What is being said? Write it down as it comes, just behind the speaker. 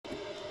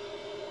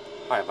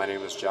Hi, my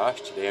name is Josh.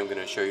 Today I'm going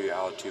to show you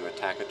how to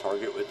attack a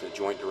target with the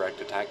Joint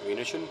Direct Attack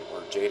Munition, or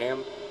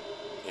JDAM,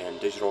 and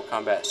Digital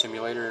Combat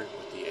Simulator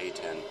with the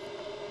A-10.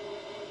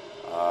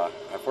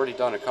 I've already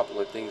done a couple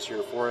of things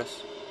here for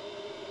us,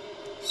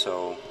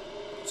 so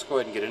let's go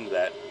ahead and get into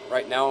that.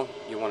 Right now,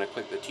 you want to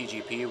click the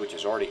TGP, which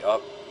is already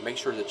up. Make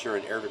sure that you're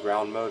in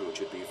air-to-ground mode, which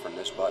would be from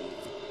this button.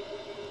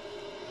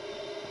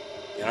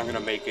 And I'm going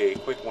to make a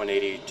quick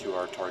 180 to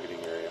our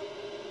targeting area.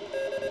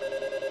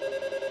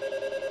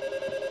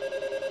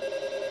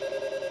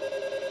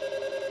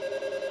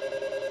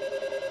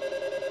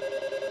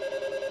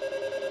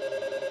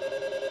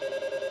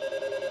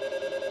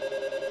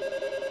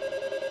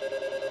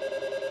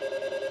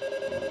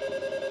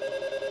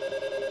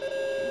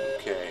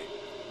 Okay,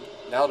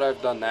 now that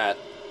I've done that,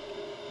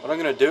 what I'm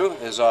going to do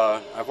is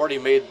I've already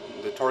made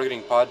the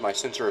targeting pod my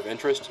sensor of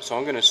interest, so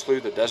I'm going to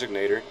slew the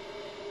designator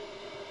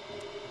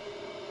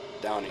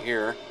down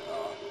here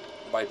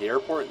by the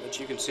airport that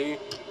you can see.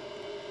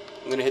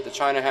 I'm going to hit the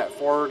China hat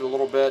forward a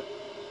little bit,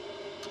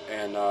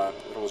 and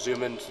it'll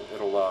zoom in,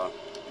 it'll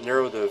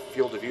narrow the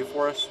field of view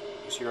for us,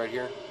 you see right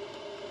here,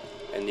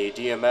 and the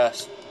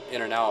DMS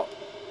in and out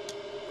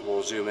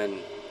will zoom in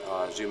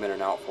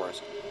and out for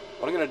us.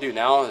 What I'm going to do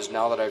now is,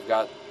 now that I've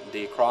got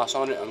the cross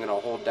on it, I'm going to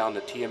hold down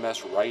the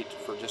TMS right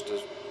for just a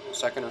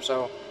second or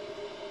so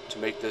to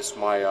make this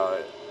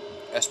my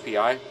SPI,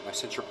 my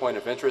sensor point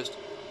of interest,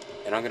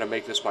 and I'm going to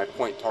make this my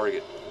point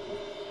target.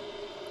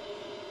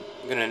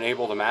 I'm going to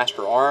enable the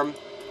master arm,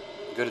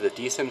 go to the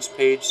DSIMS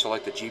page,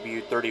 select the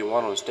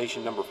GBU31 on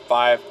station number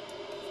 5,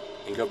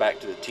 and go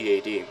back to the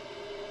TAD.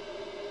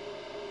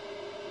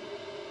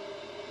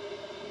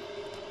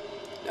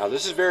 Now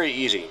this is very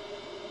easy.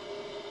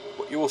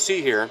 What you will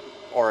see here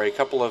are a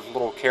couple of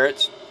little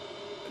carrots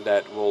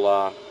that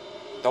will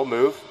they'll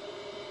move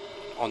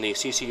on the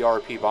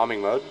CCRP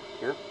bombing mode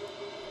here.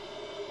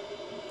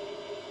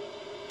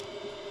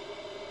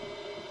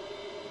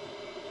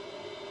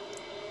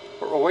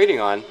 What we're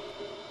waiting on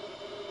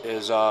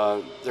is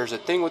there's a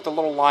thing with the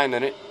little line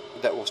in it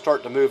that will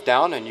start to move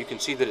down, and you can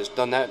see that it's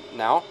done that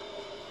now.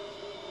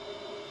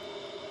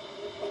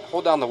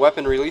 Hold down the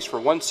weapon release for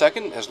 1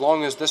 second. As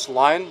long as this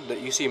line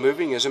that you see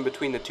moving is in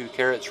between the two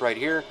carrots right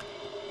here,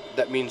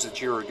 that means that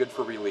you are good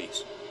for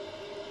release.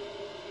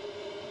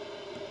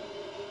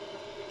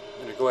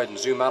 I'm going to go ahead and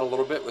zoom out a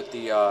little bit with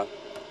the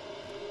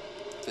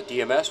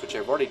DMS, which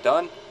I've already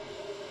done,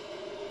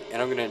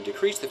 and I'm going to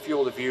decrease the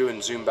field of view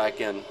and zoom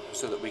back in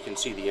so that we can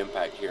see the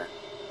impact here.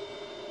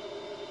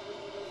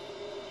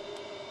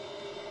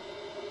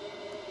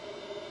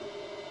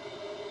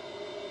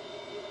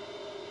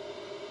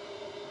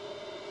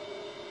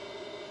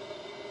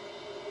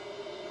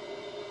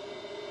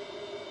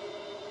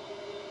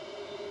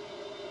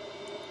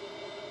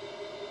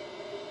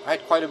 I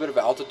had quite a bit of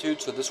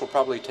altitude, so this will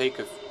probably take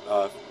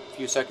a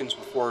few seconds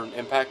before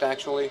impact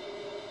actually.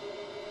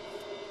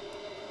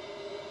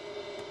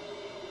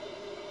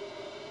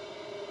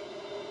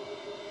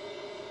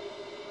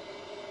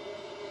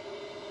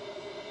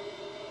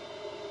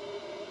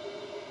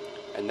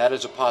 And that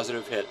is a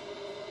positive hit.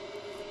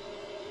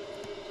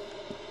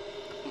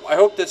 I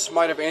hope this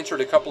might have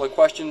answered a couple of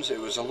questions. It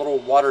was a little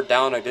watered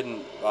down. I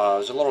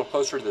was a little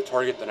closer to the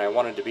target than I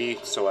wanted to be,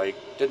 so I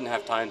didn't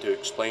have time to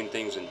explain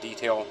things in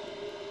detail.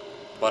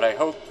 But I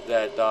hope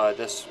that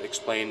this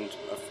explained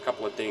a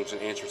couple of things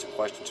and answered some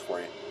questions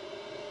for you.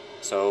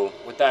 So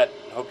with that,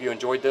 I hope you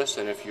enjoyed this,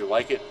 and if you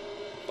like it,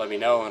 let me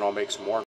know and I'll make some more.